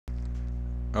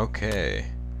Okay.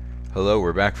 Hello,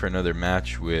 we're back for another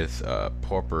match with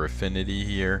Pauper Affinity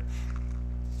here.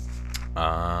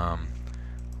 Um,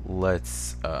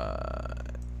 let's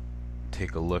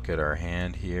take a look at our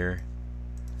hand here.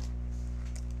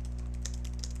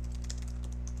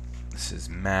 This is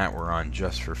Matt. We're on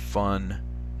Just for Fun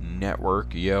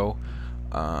Network, yo.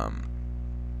 Um,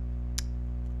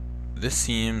 this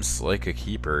seems like a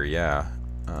keeper, yeah.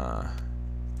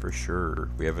 For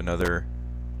sure. We have another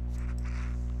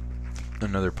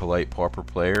polite Pauper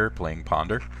player playing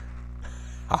Ponder.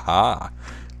 Haha.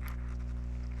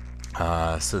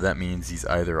 So that means he's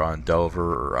either on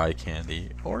Delver or Eye Candy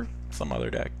or some other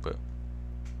deck, but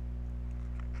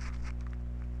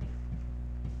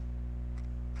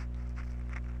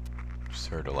just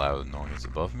heard a loud noise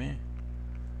above me.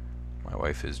 My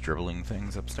wife is dribbling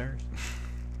things upstairs.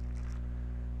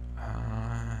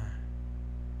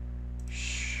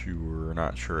 Sure,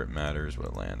 not sure it matters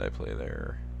what land I play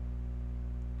there.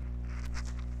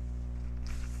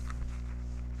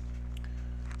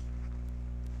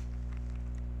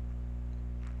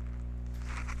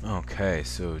 Okay,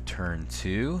 so turn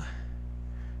 2.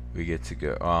 We get to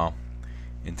go, well,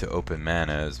 into open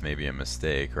mana is maybe a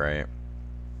mistake, right?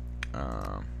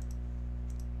 But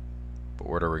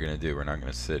what are we going to do? We're not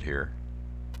going to sit here.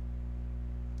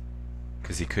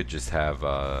 Because he could just have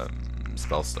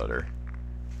Spell Stutter.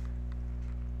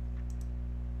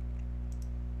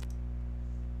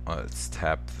 Let's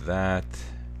tap that.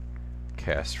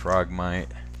 Cast Frogmite.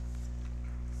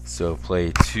 So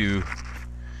play two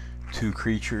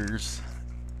creatures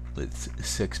with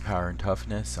 6 power and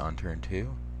toughness on turn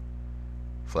 2.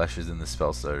 Flashes in the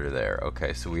Spell Stutter there.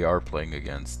 Okay, so we are playing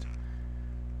against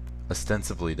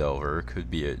ostensibly Delver. Could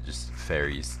be just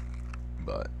Faeries,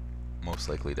 but most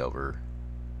likely Delver.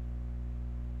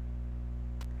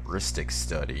 Ristic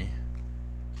Study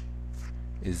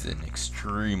is an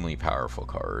extremely powerful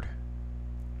card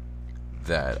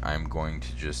that I'm going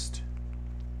to just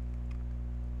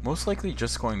most likely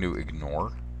just going to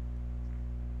ignore.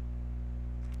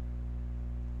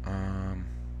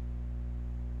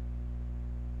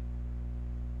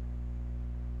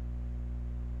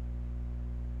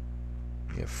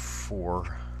 We have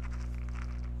 4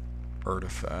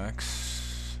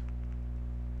 artifacts.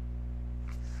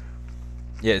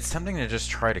 Yeah, it's tempting to just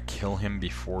try to kill him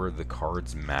before the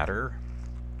cards matter.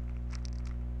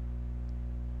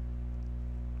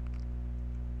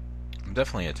 I'm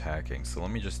definitely attacking, so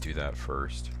let me just do that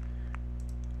first.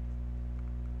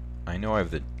 I know I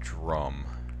have the drum,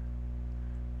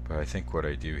 but I think what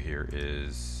I do here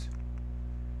is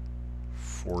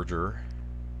Forger.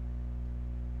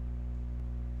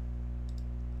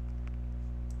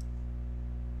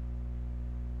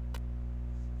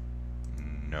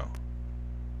 No.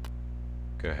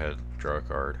 Go ahead, draw a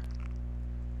card.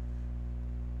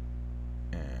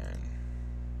 And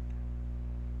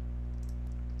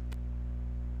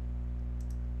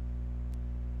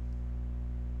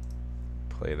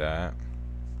play that.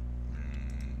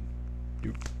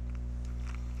 Doop.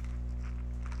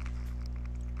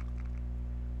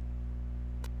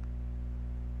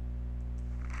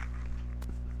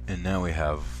 And now we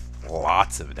have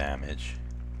lots of damage.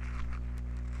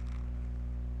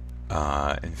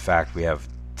 In fact,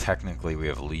 technically we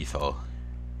have lethal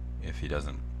if he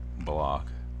doesn't block.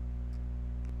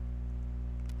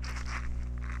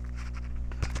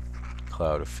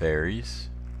 Cloud of Faeries.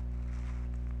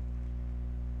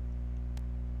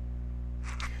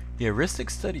 The heuristic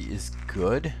study is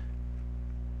good.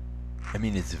 I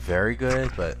mean, it's very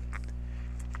good, but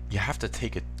you have to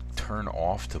take a turn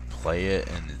off to play it,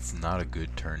 and it's not a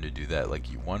good turn to do that.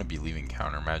 Like, you want to be leaving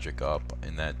counter magic up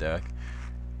in that deck,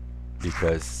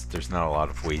 because there's not a lot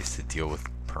of ways to deal with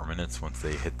permanents once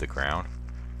they hit the ground.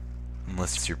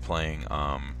 Unless you're playing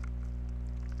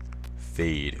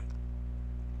Fade.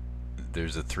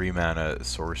 There's a 3 mana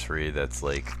sorcery that's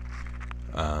like,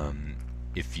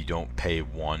 if you don't pay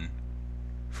 1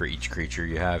 for each creature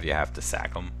you have to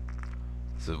sack them.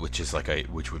 So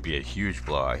which would be a huge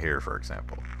blowout here, for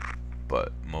example.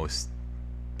 But most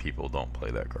people don't play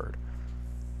that card.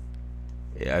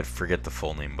 Yeah, I forget the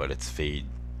full name, but it's Fade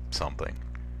something.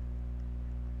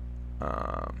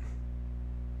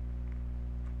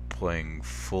 Playing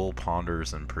full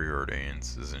Ponders and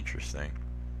Preordains is interesting.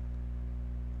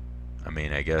 I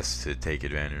mean, I guess to take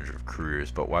advantage of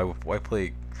Cruise, but why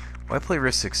play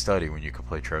Ristic Study when you could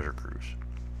play Treasure Cruise?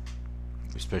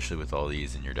 Especially with all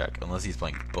these in your deck. Unless he's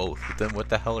playing both, but then what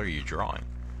the hell are you drawing?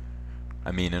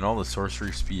 I mean, and all the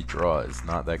sorcery speed draw is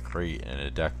not that great in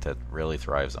a deck that really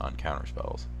thrives on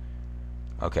counterspells.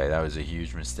 Okay, that was a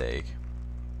huge mistake.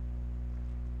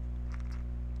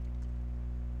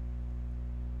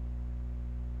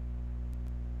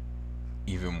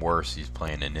 even worse, he's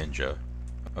playing a ninja.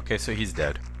 Okay, so he's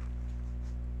dead.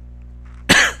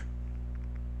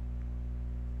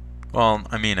 Well,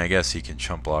 I mean, I guess he can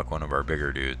chump block one of our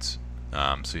bigger dudes.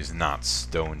 So he's not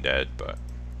stone dead, but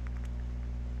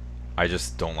I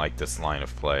just don't like this line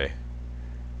of play.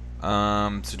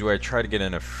 So do I try to get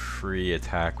in a free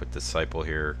attack with Disciple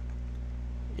here?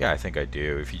 Yeah, I think I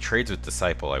do. If he trades with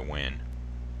Disciple, I win.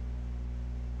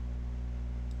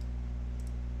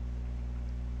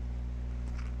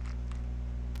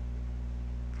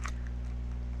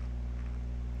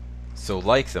 So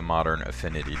like the modern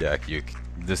Affinity deck,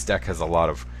 this deck has a lot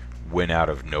of win out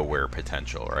of nowhere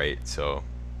potential, right? So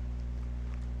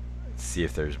let's see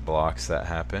if there's blocks that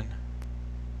happen.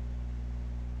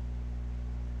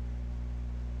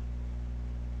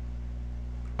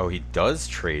 Oh, he does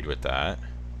trade with that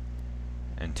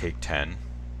and take 10.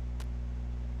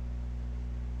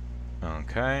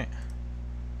 Okay.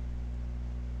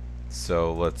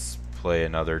 So let's play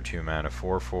another 2-mana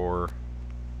 4/4.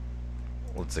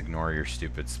 Let's ignore your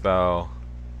stupid spell.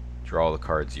 Draw all the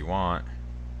cards you want.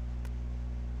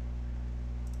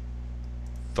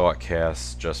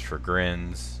 Thoughtcast just for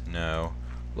grins. No.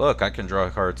 Look, I can draw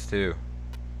cards too.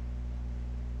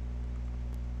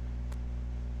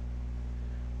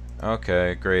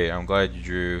 Okay, great. I'm glad you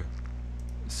drew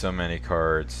so many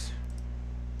cards.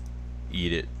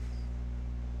 Eat it.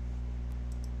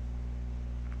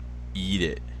 Eat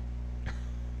it.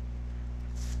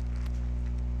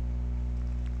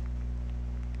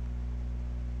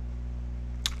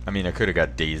 I mean, I could have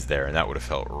got dazed there, and that would have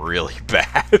felt really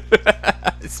bad.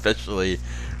 Especially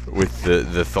with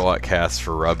the thought cast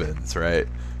for Rubbins, right?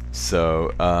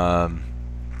 So,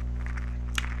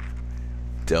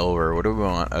 Delver. What do we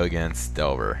want against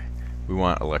Delver? We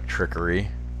want Electrickery.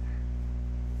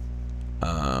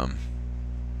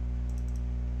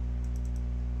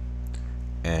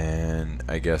 And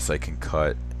I guess I can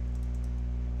cut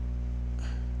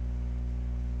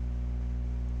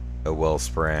a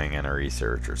Wellspring and a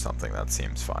Research or something. That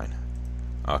seems fine.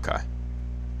 Okay.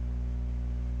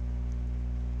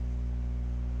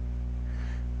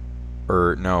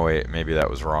 Or, no, wait, maybe that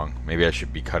was wrong. Maybe I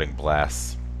should be cutting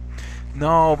Blasts.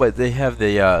 No, but they have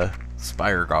the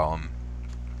Spire Golem.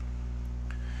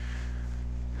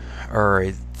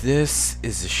 Alright, this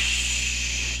is a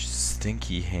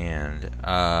stinky hand.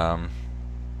 Well,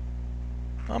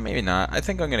 maybe not. I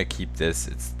think I'm going to keep this.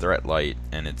 It's Threat Light,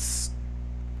 and it's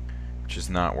just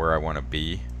not where I want to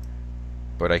be.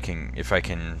 But I can, if I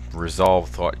can resolve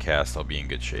Thoughtcast, I'll be in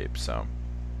good shape, so.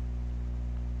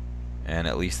 And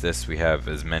at least this, we have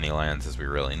as many lands as we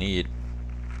really need.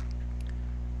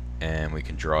 And we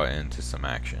can draw into some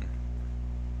action.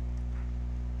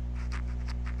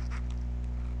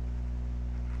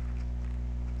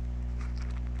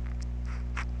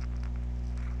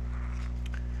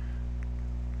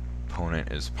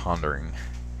 Opponent is pondering.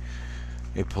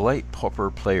 A polite Pauper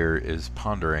player is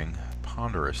pondering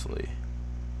ponderously.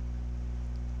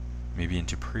 Maybe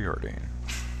into preordain.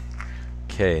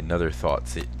 Okay, another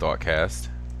Thoughtcast.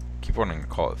 Keep wanting to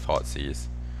call it Thoughtseize.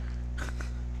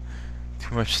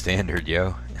 Too much standard,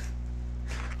 yo.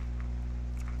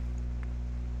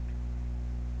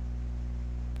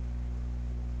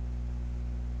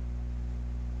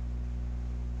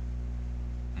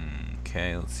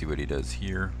 Okay, let's see what he does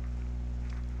here.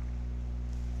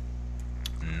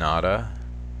 Nada.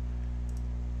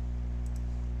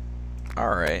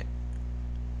 Alright.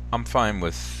 I'm fine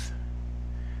with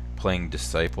playing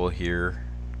Disciple here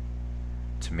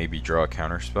to maybe draw a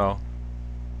counterspell.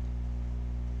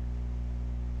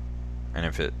 And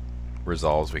if it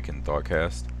resolves, we can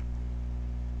Thoughtcast.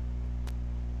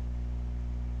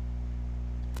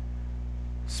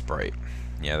 Sprite.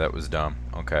 Yeah, that was dumb.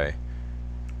 Okay.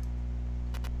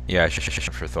 Yeah, I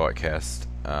should for Thoughtcast.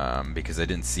 Because I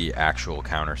didn't see actual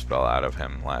counterspell out of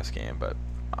him last game, but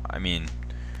I mean,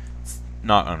 it's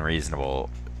not unreasonable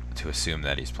to assume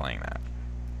that he's playing that.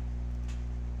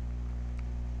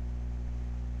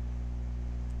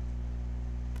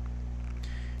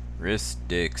 Risk,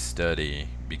 Dick, Study,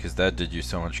 because that did you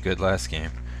so much good last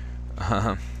game.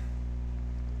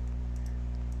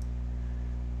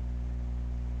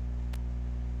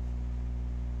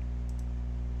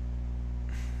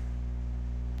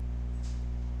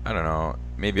 I don't know.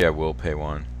 Maybe I will pay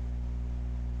one.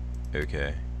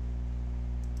 Okay.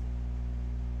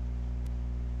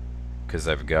 Because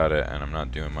I've got it and I'm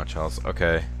not doing much else.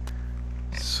 Okay.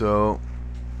 So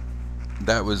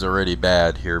that was already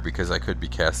bad here because I could be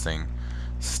casting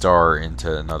Star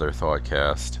into another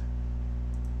Thoughtcast.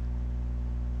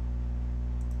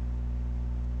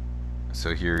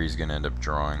 So here he's going to end up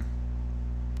drawing.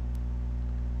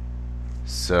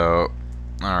 So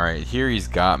Alright, here he's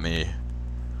got me.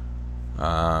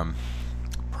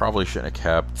 Probably shouldn't have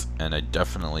kept, and I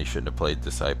definitely shouldn't have played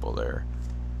Disciple there.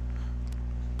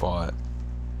 But,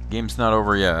 game's not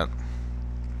over yet.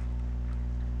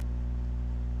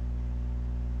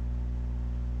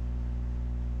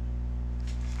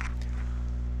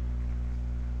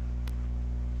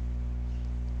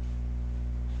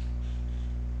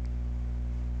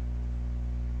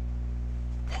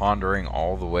 Pondering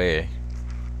all the way.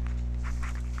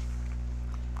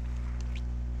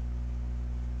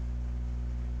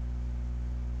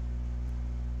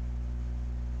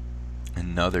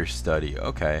 Another study.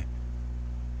 Okay.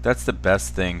 That's the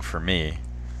best thing for me,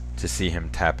 to see him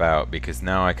tap out, because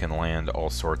now I can land all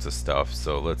sorts of stuff.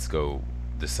 So let's go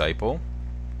Disciple.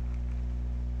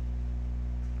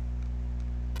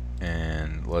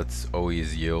 And let's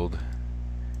always yield.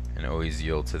 And always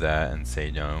yield to that and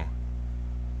say no.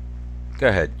 Go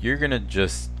ahead. You're going to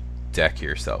just deck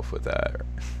yourself with that.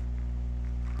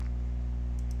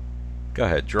 Go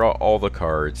ahead. Draw all the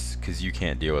cards, because you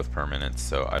can't deal with permanents,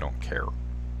 so I don't care.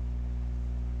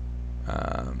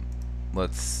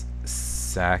 Let's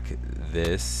sack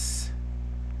this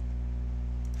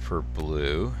for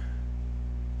blue.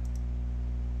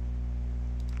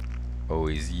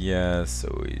 Always yes,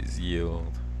 always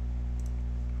yield.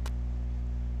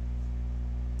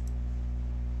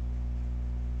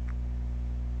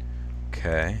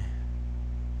 Okay.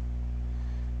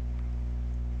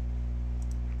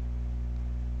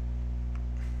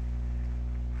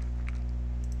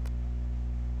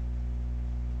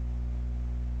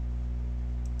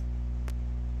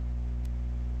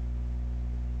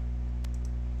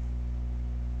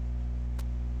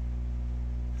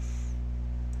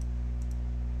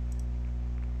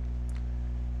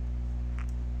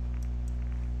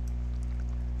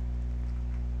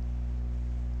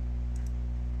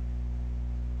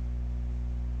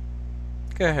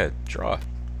 Go ahead, draw.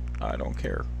 I don't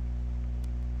care.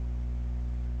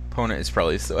 Opponent is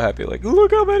probably so happy, like,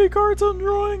 look how many cards I'm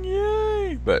drawing,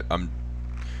 yay! But I'm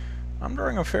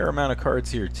drawing a fair amount of cards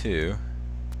here too.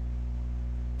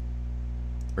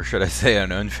 Or should I say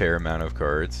an unfair amount of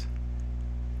cards.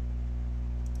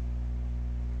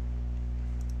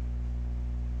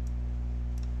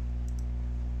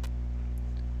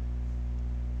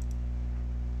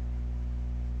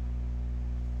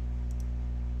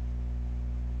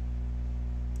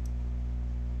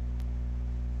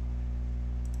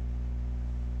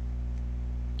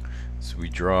 So we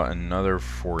draw another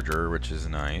Forger, which is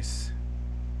nice.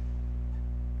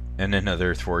 And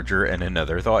another Forger and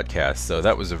another Thoughtcast. So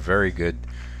that was a very good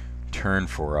turn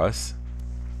for us.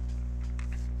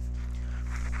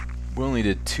 We only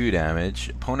did 2 damage.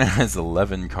 Opponent has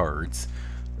 11 cards,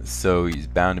 so he's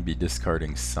bound to be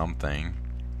discarding something.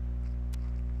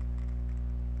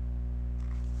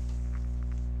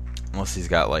 Unless he's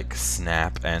got like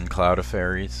Snap and Cloud of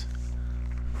Faeries.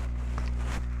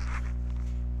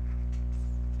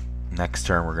 Next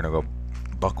turn we're gonna go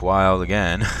buck wild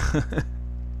again.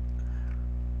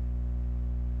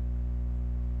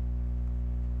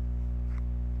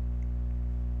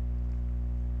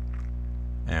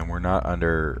 And we're not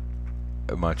under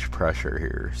much pressure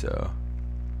here, so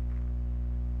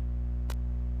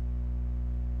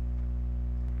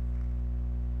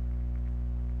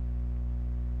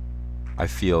I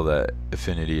feel that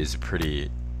Affinity is a pretty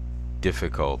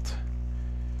difficult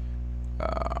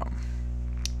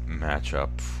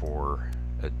matchup for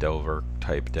a Delver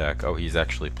type deck. Oh, he's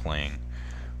actually playing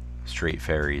straight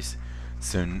Faeries.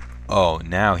 So, oh,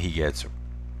 now he gets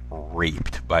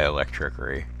raped by Electric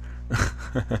Ray.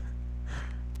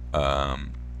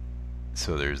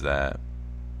 So there's that.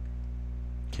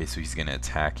 Okay, so he's gonna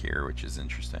attack here, which is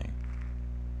interesting.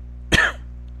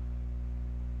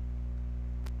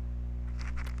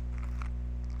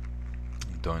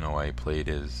 Don't know why he played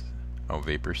his... Oh,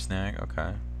 Vapor Snag?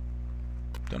 Okay.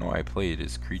 Don't know why I played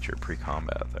his creature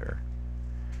pre-combat there.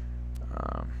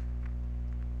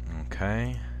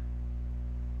 Okay.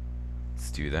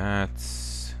 Let's do that.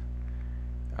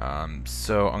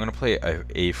 So I'm gonna play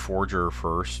a Forger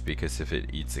first, because if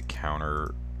it eats a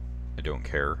counter, I don't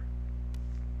care.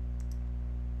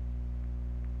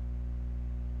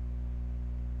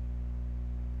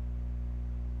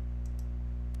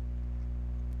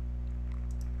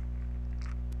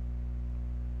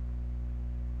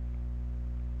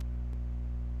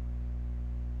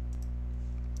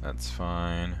 That's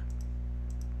fine.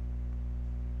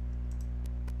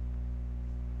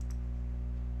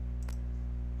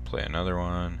 Play another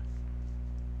one.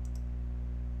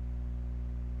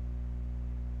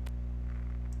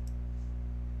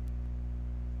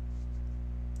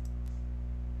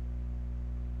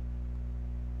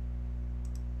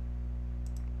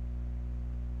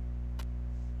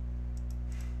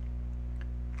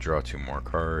 Draw 2 more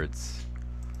cards.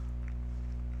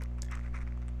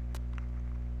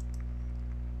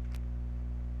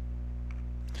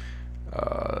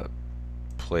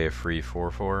 Play a free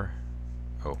 4/4.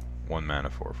 Oh, 1 mana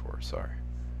 4/4, sorry.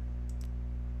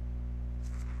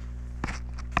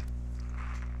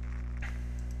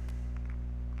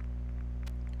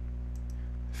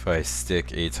 If I stick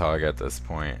ATOG at this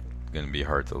point, it's gonna be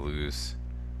hard to lose.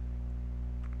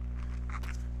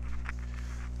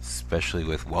 Especially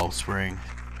with Wellspring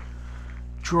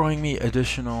drawing me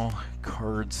additional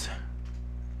cards.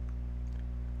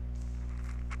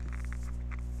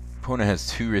 Opponent has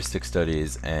 2 Rhystic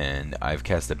Studies, and I've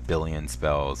cast 1 billion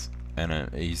spells, and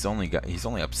he's only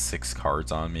up 6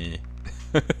 cards on me,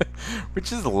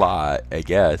 which is a lot, I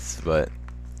guess. But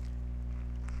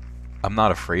I'm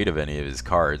not afraid of any of his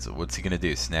cards. What's he gonna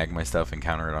do? Snag my stuff and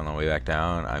counter it on the way back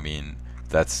down? I mean,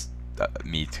 that's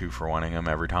me 2-for-1ing him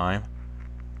every time.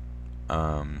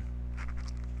 And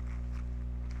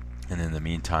in the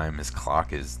meantime, his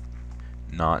clock is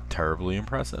not terribly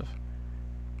impressive.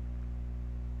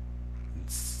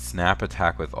 Snap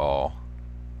attack with all.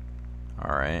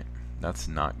 Alright, that's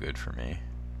not good for me.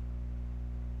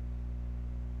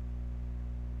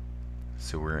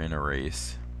 So we're in a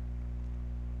race.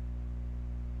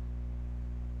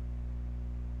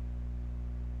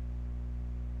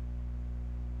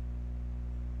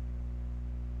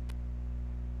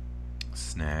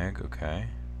 Snag, okay.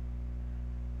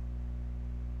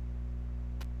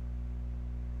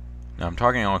 Now I'm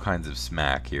talking all kinds of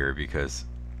smack here because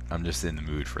I'm just in the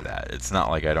mood for that. It's not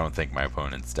like I don't think my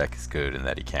opponent's deck is good and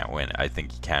that he can't win. I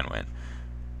think he can win.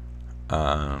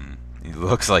 He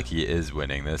looks like he is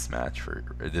winning this match, for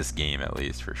this game at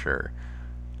least, for sure.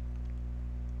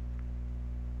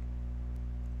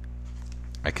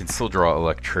 I can still draw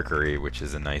Electrickery, which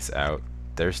is a nice out.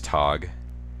 There's Tog.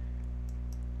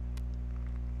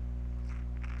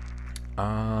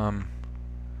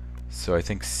 So I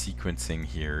think sequencing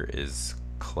here is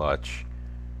clutch.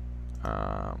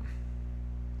 Going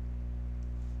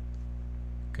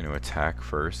to attack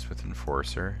first with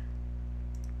Enforcer.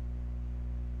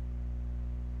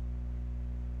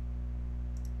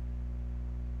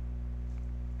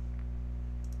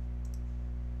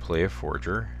 Play a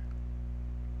Forger.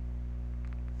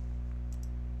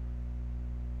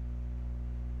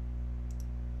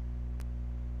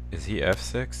 Is he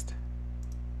F6'd?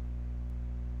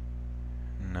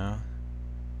 No.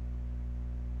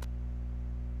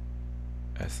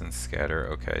 Essence Scatter.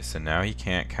 Okay, so now he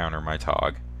can't counter my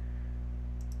Tog.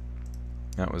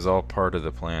 That was all part of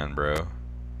the plan, bro.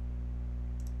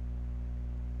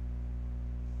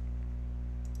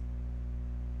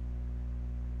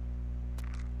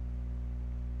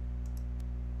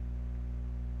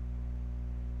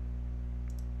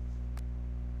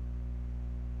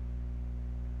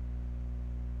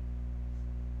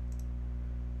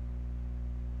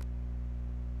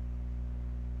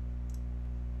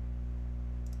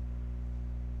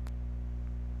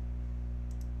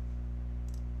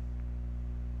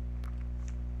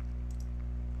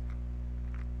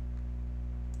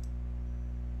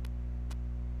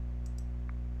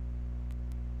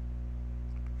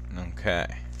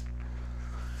 Okay.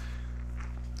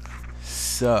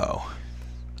 So,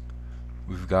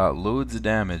 we've got loads of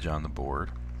damage on the board.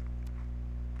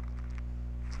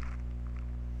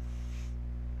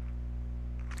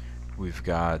 We've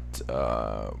got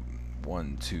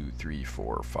 1, 2, 3,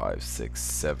 4, 5, 6,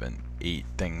 7, 8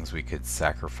 things we could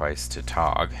sacrifice to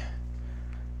Tog.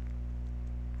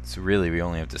 So really we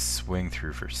only have to swing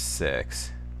through for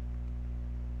 6.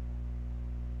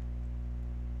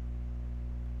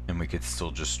 And we could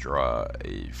still just draw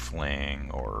a Fling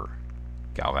or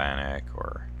Galvanic,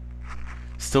 or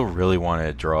still really want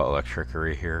to draw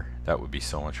Electrickery here. That would be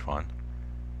so much fun.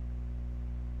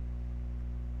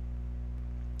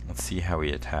 Let's see how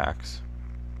he attacks.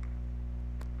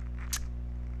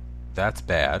 That's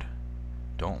bad.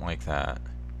 Don't like that.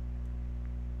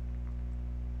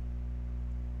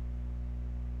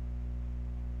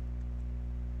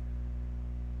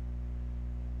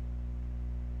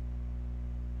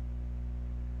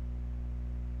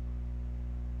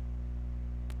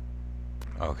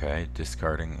 Okay,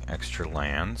 discarding extra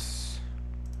lands.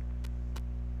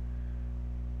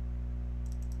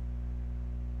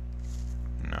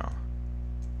 No.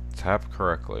 Tap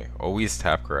correctly. Always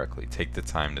tap correctly. Take the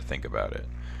time to think about it.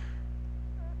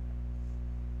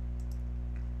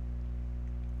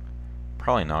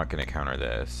 Probably not going to counter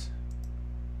this.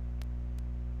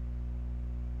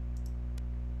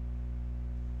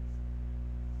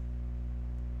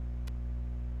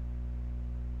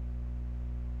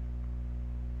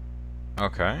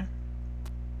 Okay.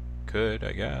 could,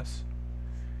 I guess.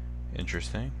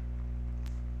 Interesting.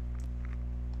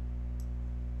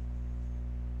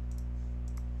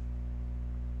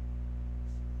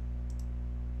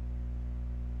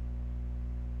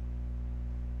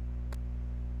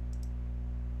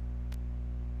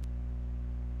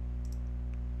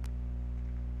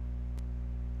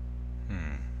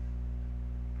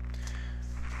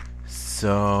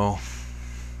 So,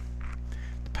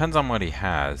 depends on what he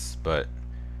has, but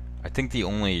I think the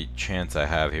only chance I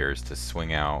have here is to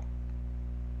swing out.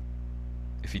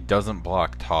 If he doesn't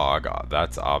block Tog,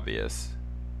 that's obvious.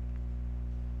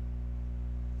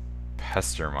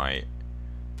 Pestermite.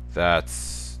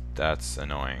 That's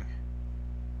annoying.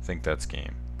 I think that's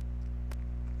game.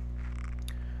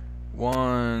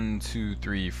 1, 2,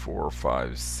 3, 4,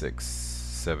 5, 6,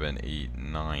 7, 8,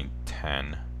 9,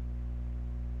 10.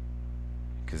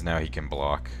 Because now he can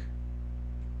block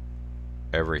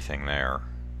everything there.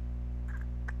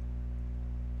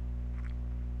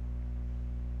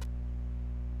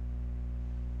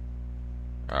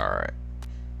 Alright.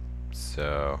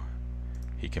 So,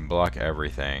 he can block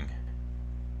everything.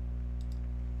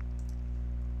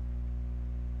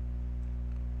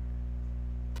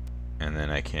 And then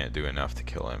I can't do enough to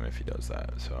kill him if he does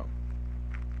that, so.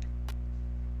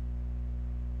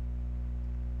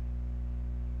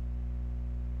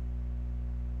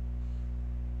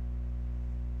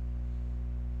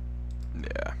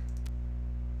 Yeah.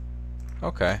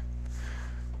 Okay.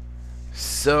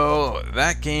 So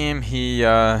that game he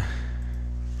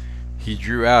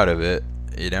drew out of it,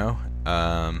 you know.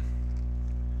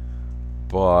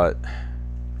 But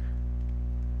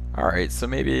all right, so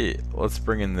maybe let's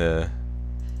bring in the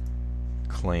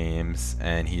claims,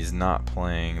 and he's not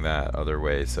playing that other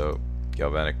way, so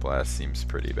Galvanic Blast seems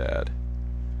pretty bad.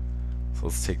 So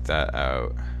let's take that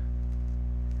out.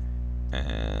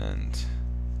 And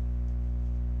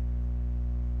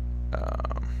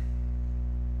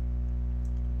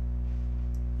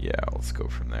yeah, let's go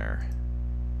from there.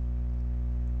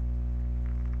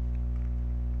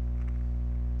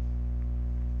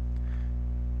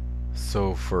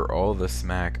 So for all the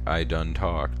smack I done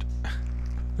talked,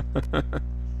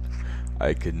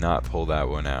 I could not pull that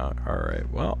one out.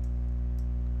 Alright, well,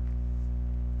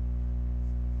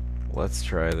 let's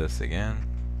try this again.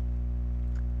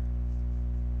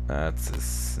 That's a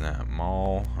Snap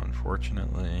Maul,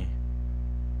 unfortunately.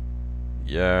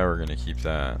 Yeah, we're gonna keep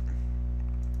that.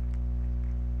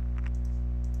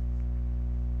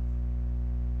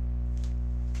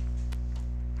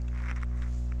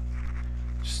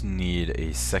 Just need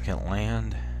a second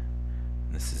land.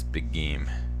 This is big game.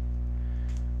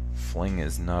 Fling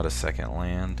is not a second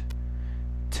land.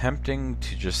 Tempting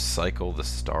to just cycle the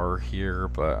star here,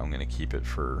 but I'm gonna keep it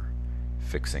for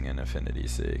fixing and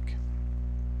affinity's sake.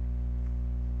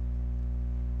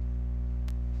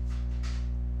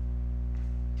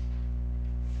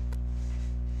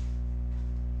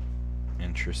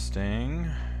 Interesting.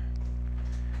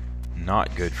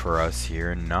 Not good for us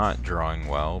here, not drawing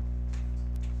well.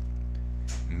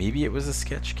 Maybe it was a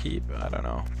sketch keep, I don't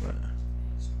know. But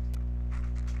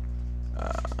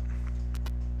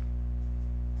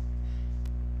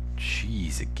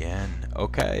jeez, again.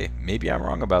 Okay, maybe I'm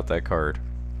wrong about that card.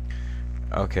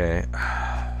 Okay.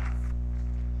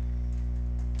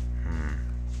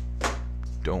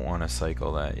 Don't want to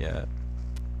cycle that yet.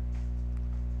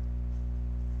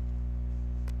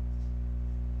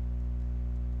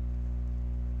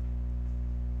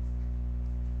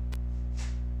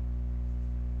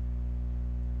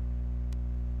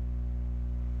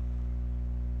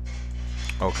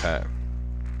 Okay.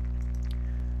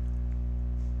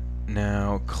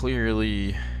 Now,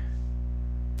 clearly,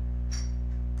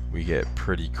 we get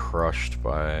pretty crushed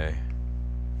by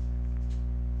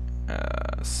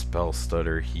Spell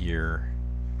Stutter here.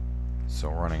 So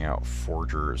running out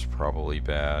Forger is probably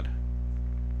bad.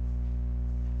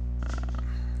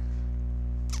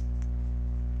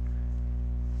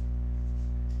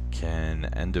 Can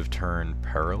End of Turn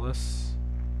Perilous?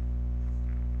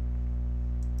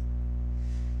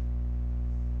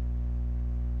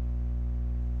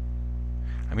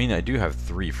 I mean, I do have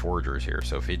 3 Forgers here,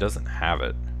 so if he doesn't have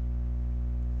it,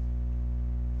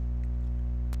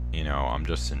 you know, I'm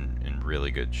just in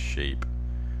really good shape.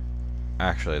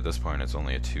 Actually, at this point, it's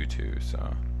only a 2/2,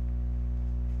 so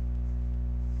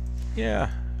yeah,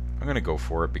 I'm gonna go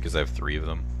for it because I have 3 of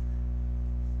them.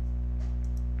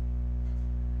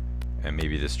 And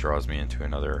maybe this draws me into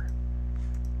another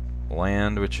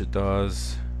land, which it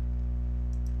does.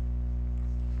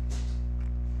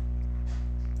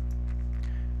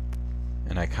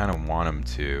 And I kind of want him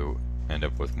to end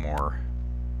up with more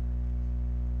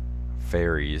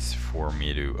Faeries for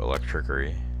me to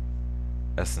Electricity.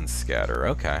 Essence Scatter,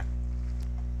 okay.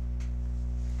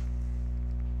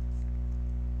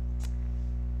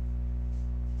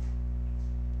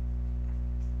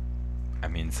 I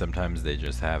mean, sometimes they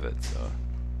just have it, so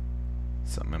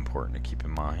something important to keep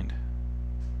in mind.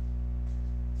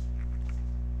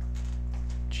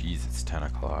 Jeez, it's 10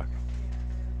 o'clock.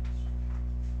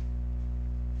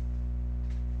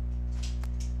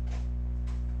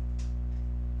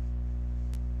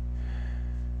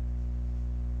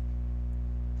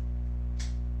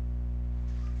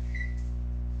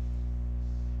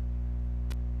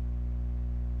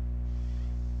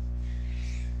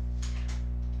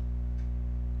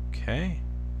 Okay.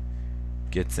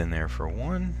 Gets in there for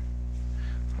 1.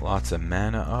 Lots of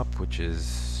mana up, which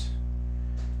is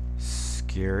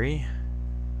scary.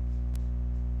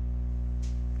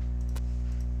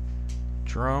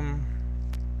 Drum.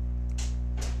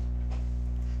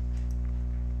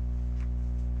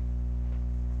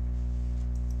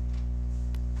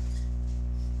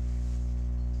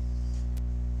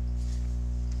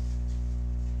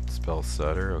 Spell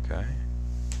Stutter, okay.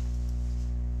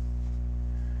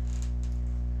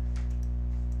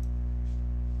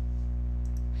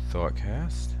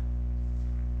 Thoughtcast.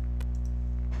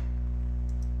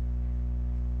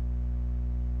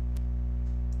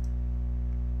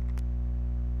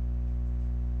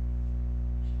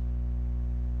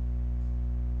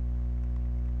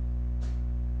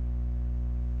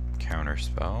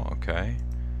 Counterspell, okay.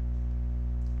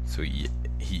 So he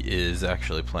is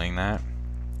actually playing that.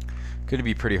 Gonna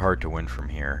be pretty hard to win from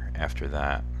here after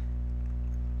that.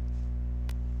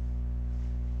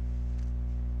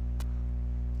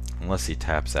 Unless he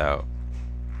taps out,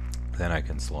 then I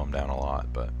can slow him down a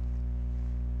lot, but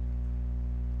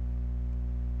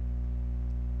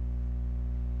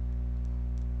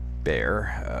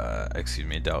Bear, excuse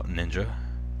me, Ninja.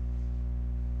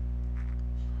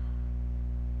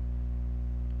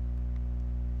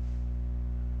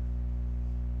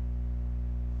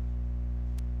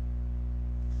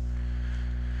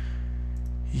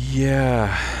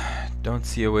 Yeah, don't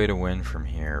see a way to win from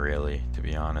here, really, to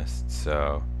be honest,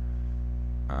 so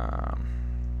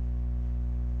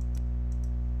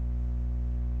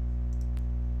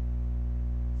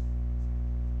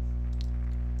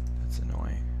that's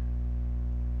annoying.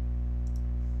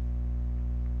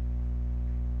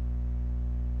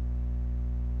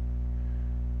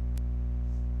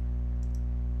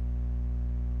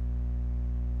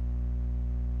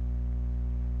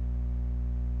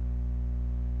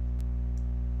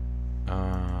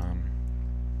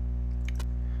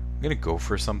 I'm gonna go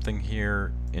for something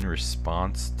here in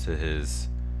response to his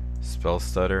Spell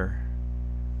Stutter.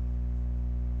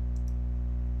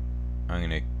 I'm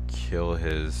gonna kill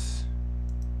his...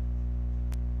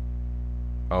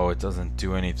 Oh, it doesn't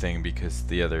do anything because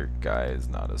the other guy is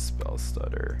not a Spell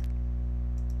Stutter.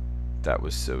 That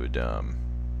was so dumb.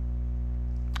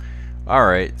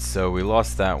 Alright, so we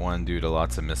lost that one due to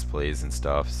lots of misplays and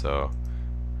stuff, so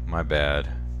my bad.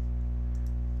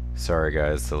 Sorry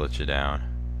guys to let you down.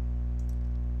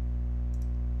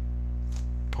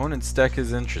 Opponent's deck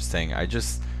is interesting.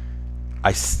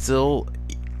 I still,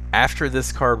 after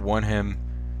this card won him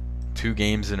 2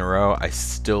 games in a row, I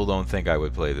still don't think I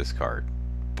would play this card.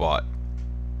 But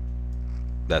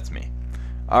that's me.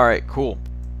 Alright, cool.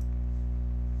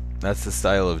 That's the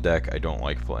style of deck I don't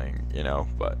like playing, you know,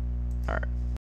 but alright.